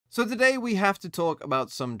So today we have to talk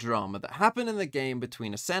about some drama that happened in the game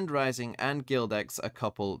between Ascend Rising and Guild-X a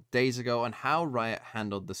couple days ago and how Riot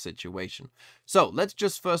handled the situation. So let's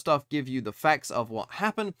just first off give you the facts of what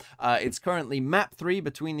happened. It's currently map 3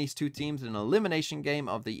 between these two teams in an elimination game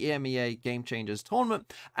of the EMEA Game Changers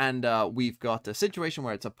tournament, and we've got a situation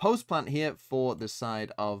where it's a post plant here for the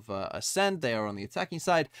side of Ascend. They are on the attacking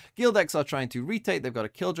side. Guild-X are trying to retake. They've got a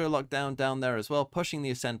Killjoy lockdown down there as well, pushing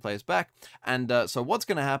the Ascend players back, and so what's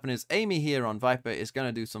going to happen is Amy here on Viper is going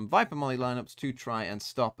to do some Viper Molly lineups to try and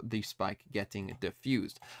stop the spike getting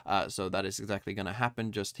diffused. So that is exactly going to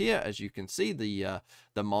happen just here. As you can see,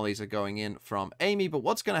 the mollies are going in from Amy, but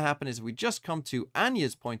what's going to happen is we just come to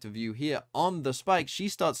Anya's point of view here on the spike. She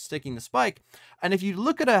starts sticking the spike, and if you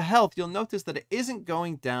look at her health, you'll notice that it isn't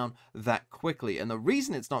going down that quickly, and the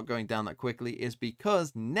reason it's not going down that quickly is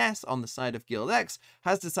because Ness on the side of Guild-X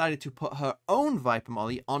has decided to put her own Viper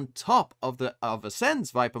Molly on top of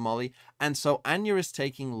Ascend's Viper Molly, and so Anya is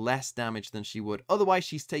taking less damage than she would otherwise.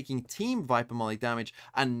 She's taking team Viper Molly damage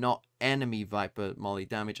and not enemy Viper Molly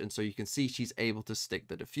damage, and so you can see she's able to stick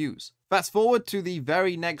the defuse. Fast forward to the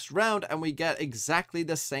very next round and we get exactly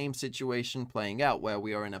the same situation playing out, where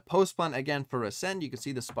we are in a post plant again for Ascend. You can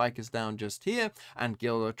see the spike is down just here and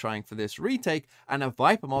Guild are trying for this retake, and a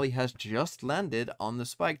Viper Molly has just landed on the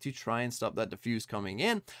spike to try and stop that defuse coming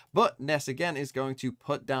in, but Ness again is going to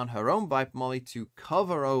put down her own Viper Molly to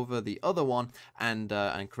cover over the other one and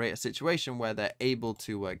create a situation where they're able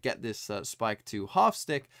to get this spike to half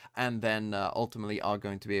stick, and then ultimately are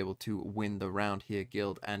going to be able to win the round here,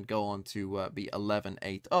 Guild, and go on to be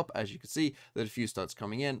 11-8 up. As you can see, the defuse starts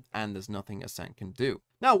coming in and there's nothing Ascend can do.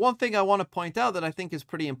 Now, one thing I want to point out that I think is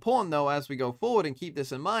pretty important though as we go forward, and keep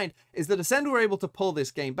this in mind, is that Ascend were able to pull this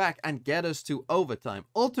game back and get us to overtime.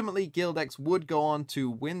 Ultimately, Guild-X would go on to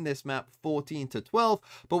win this map 14-12,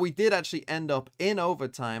 but we did actually end up in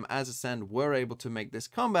overtime as Ascend were able to make this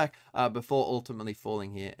comeback before ultimately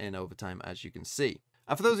falling here in overtime, as you can see.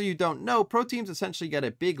 For those of you who don't know, pro teams essentially get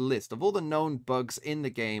a big list of all the known bugs in the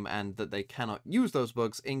game and that they cannot use those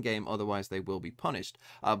bugs in-game, otherwise they will be punished.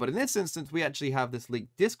 But in this instance, we actually have this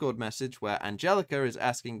leaked Discord message where Angelica is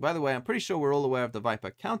asking, by the way, I'm pretty sure we're all aware of the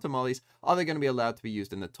Viper counter mollies. Are they going to be allowed to be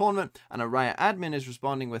used in the tournament? And a Riot admin is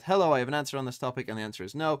responding with, hello, I have an answer on this topic, and the answer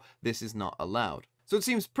is no, this is not allowed. So it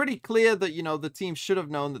seems pretty clear that, you know, the team should have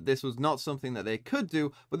known that this was not something that they could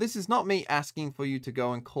do, but this is not me asking for you to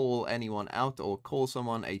go and call anyone out or call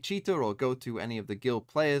someone a cheater or go to any of the guild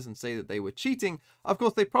players and say that they were cheating. Of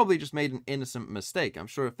course, they probably just made an innocent mistake. I'm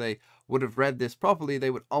sure if they would have read this properly,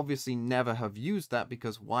 they would obviously never have used that,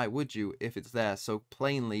 because why would you if it's there so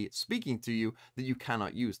plainly speaking to you that you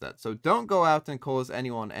cannot use that? So don't go out and cause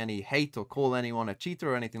anyone any hate or call anyone a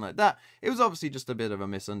cheater or anything like that. It was obviously just a bit of a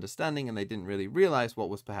misunderstanding and they didn't really realize what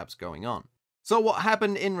was perhaps going on. So what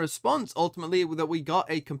happened in response, ultimately, that we got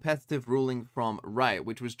a competitive ruling from Riot,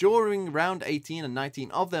 which was during round 18 and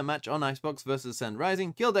 19 of their match on Icebox versus Ascend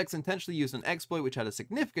Rising. Guild-X intentionally used an exploit which had a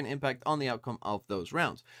significant impact on the outcome of those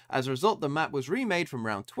rounds. As a result, the map was remade from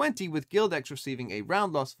round 20, with Guild-X receiving a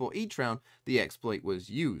round loss for each round the exploit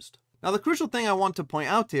was used. Now, the crucial thing I want to point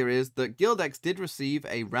out here is that Guild-X did receive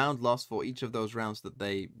a round loss for each of those rounds that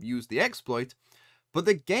they used the exploit, but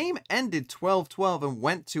the game ended 12-12 and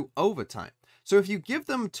went to overtime. So if you give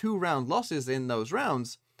them 2 round losses in those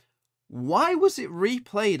rounds, why was it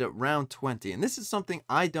replayed at round 20? And this is something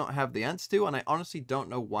I don't have the answer to, and I honestly don't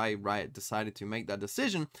know why Riot decided to make that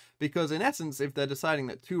decision, because in essence, if they're deciding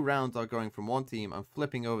that 2 rounds are going from one team and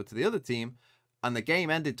flipping over to the other team, and the game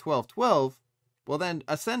ended 12-12, well then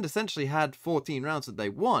Ascend essentially had 14 rounds that they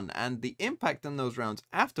won, and the impact on those rounds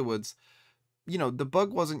afterwards, you know, the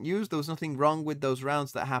bug wasn't used. There was nothing wrong with those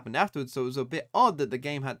rounds that happened afterwards. So it was a bit odd that the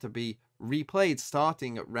game had to be replayed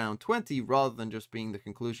starting at round 20 rather than just being the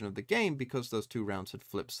conclusion of the game, because those 2 rounds had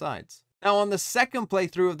flipped sides. Now, on the second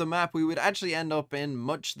playthrough of the map, we would actually end up in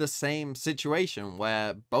much the same situation,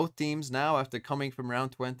 where both teams now, after coming from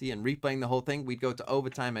round 20 and replaying the whole thing, we'd go to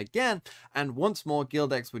overtime again, and once more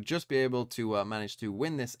Guild-X would just be able to manage to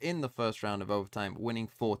win this in the first round of overtime, winning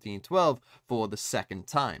 14-12 for the second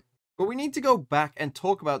time. But we need to go back and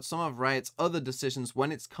talk about some of Riot's other decisions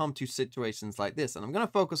when it's come to situations like this. And I'm going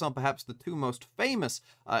to focus on perhaps the 2 most famous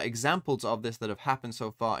examples of this that have happened so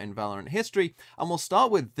far in Valorant history. And we'll start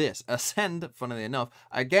with this. Ascend, funnily enough,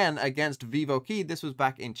 again against VIPER. This was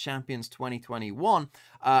back in Champions 2021.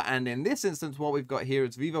 And in this instance, what we've got here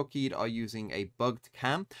is VIPER are using a bugged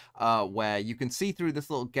cam where you can see through this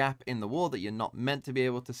little gap in the wall that you're not meant to be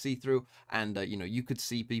able to see through. And, you know, you could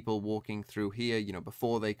see people walking through here, you know,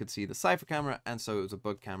 before they could see the Cypher camera, and so it was a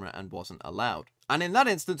bug camera and wasn't allowed. And in that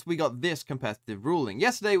instance, we got this competitive ruling.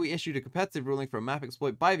 Yesterday, we issued a competitive ruling for a map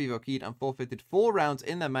exploit by VIPER and forfeited 4 rounds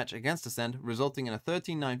in their match against Acend, resulting in a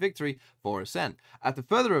 13-9 victory for Acend. After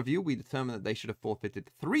further review, we determined that they should have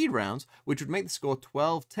forfeited 3 rounds, which would make the score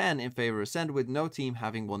 12-10 in favor of Acend, with no team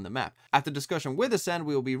having won the map. After discussion with Acend,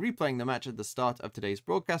 we will be replaying the match at the start of today's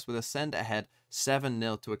broadcast, with Acend ahead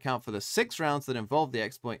 7-0 to account for the 6 rounds that involved the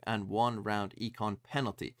exploit and 1 round econ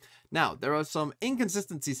penalty. Now, there are some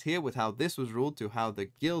inconsistencies here with how this was ruled to how the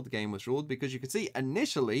guild game was ruled, because you can see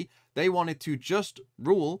initially they wanted to just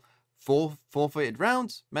rule 4 forfeited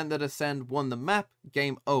rounds, meant that Acend won the map,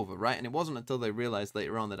 game over, right? And it wasn't until they realized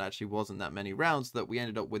later on that actually wasn't that many rounds that we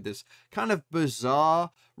ended up with this kind of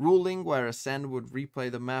bizarre ruling where Acend would replay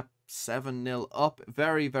the map 7-0 up.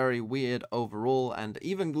 Very, very weird overall. And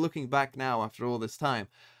even looking back now after all this time,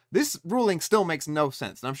 this ruling still makes no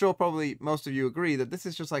sense. And I'm sure probably most of you agree that this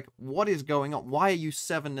is just like, what is going on? Why are you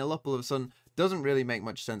 7-0 up all of a sudden? Doesn't really make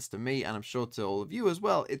much sense to me, and I'm sure to all of you as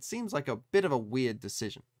well. It seems like a bit of a weird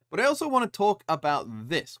decision. But I also want to talk about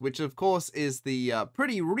this, which of course is the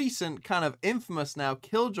pretty recent, kind of infamous now,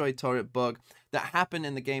 Killjoy turret bug that happened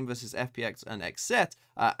in the game versus FPX and Acend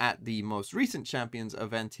at the most recent Champions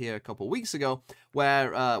event here a couple weeks ago,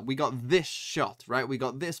 where we got this shot, right? We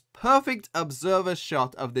got this perfect observer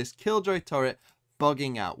shot of this Killjoy turret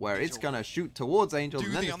bugging out, where it's going to shoot towards Angel,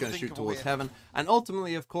 and then it's going to shoot towards Heaven, and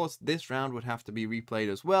ultimately, of course, this round would have to be replayed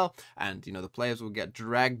as well, and, you know, the players will get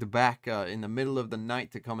dragged back in the middle of the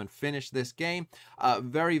night to come and finish this game.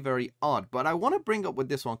 Very, very odd, but I want to bring up with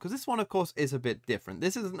this one, because this one, of course, is a bit different.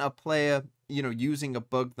 This isn't a player, you know, using a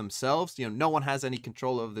bug themselves. You know, no one has any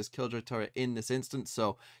control over this Killjoy turret in this instance,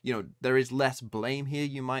 so, you know, there is less blame here,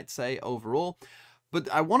 you might say, overall. But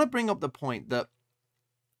I want to bring up the point that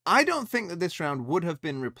I don't think that this round would have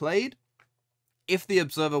been replayed if the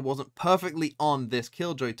observer wasn't perfectly on this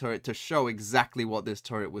Killjoy turret to show exactly what this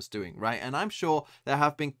turret was doing, right? And I'm sure there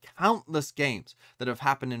have been countless games that have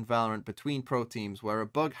happened in Valorant between pro teams where a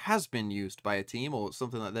bug has been used by a team, or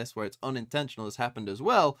something like this where it's unintentional has happened as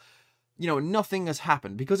well. You know, nothing has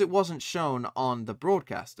happened because it wasn't shown on the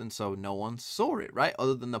broadcast, and so no one saw it, right?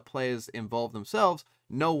 Other than the players involved themselves,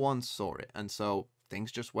 no one saw it, and so things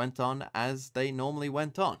just went on as they normally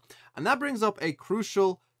went on. And that brings up a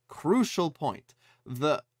crucial point,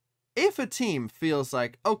 that if a team feels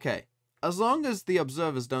like, okay, as long as the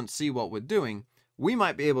observers don't see what we're doing, we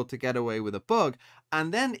might be able to get away with a bug,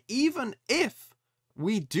 and then even if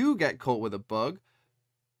we do get caught with a bug,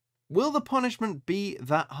 will the punishment be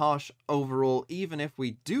that harsh overall, even if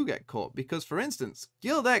we do get caught? Because, for instance,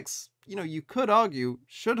 Guild X, you know, you could argue,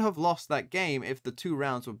 should have lost that game if the 2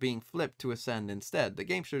 rounds were being flipped to Acend instead. The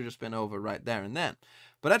game should have just been over right there and then.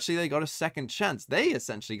 But actually, they got a second chance. They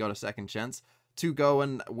essentially got a second chance to go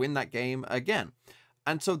and win that game again.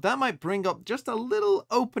 And so that might bring up just a little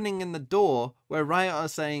opening in the door where Riot are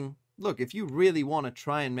saying, look, if you really want to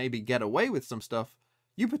try and maybe get away with some stuff,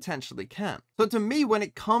 you potentially can. So to me, when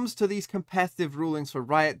it comes to these competitive rulings for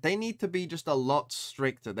Riot, they need to be just a lot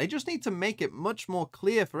stricter. They just need to make it much more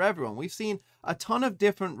clear for everyone. We've seen a ton of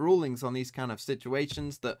different rulings on these kind of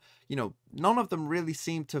situations that, you know, none of them really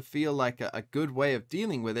seem to feel like a good way of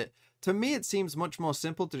dealing with it. To me, it seems much more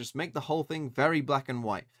simple to just make the whole thing very black and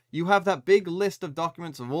white. You have that big list of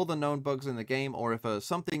documents of all the known bugs in the game, or if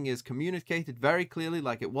something is communicated very clearly,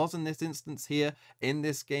 like it was in this instance here, in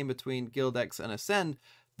this game between Guild X and Acend,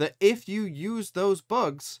 that if you use those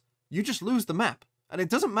bugs, you just lose the map. And it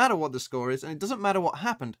doesn't matter what the score is, and it doesn't matter what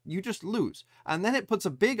happened, you just lose. And then it puts a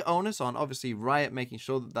big onus on, obviously, Riot making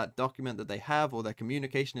sure that that document that they have, or their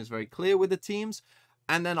communication is very clear with the teams,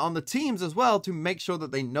 and then on the teams as well to make sure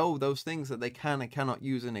that they know those things that they can and cannot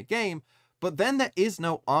use in a game. But then there is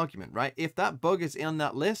no argument, right? If that bug is in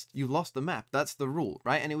that list, you lost the map. That's the rule,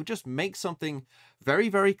 right? And it would just make something very,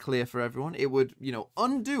 very clear for everyone. It would, you know,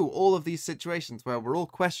 undo all of these situations where we're all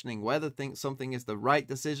questioning whether something is the right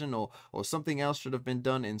decision or something else should have been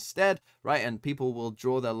done instead, right? And people will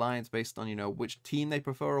draw their lines based on, you know, which team they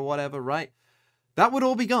prefer or whatever, right? That would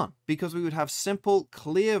all be gone because we would have simple,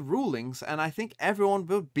 clear rulings, and I think everyone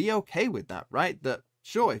would be okay with that, right? That,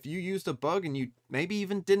 sure, if you used a bug and you maybe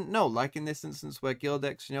even didn't know, like in this instance where Guild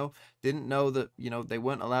X, you know, didn't know that, you know, they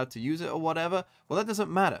weren't allowed to use it or whatever, well, that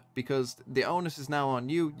doesn't matter because the onus is now on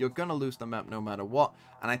you. You're going to lose the map no matter what,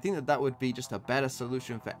 and I think that that would be just a better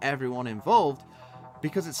solution for everyone involved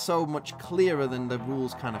because it's so much clearer than the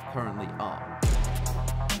rules kind of currently are.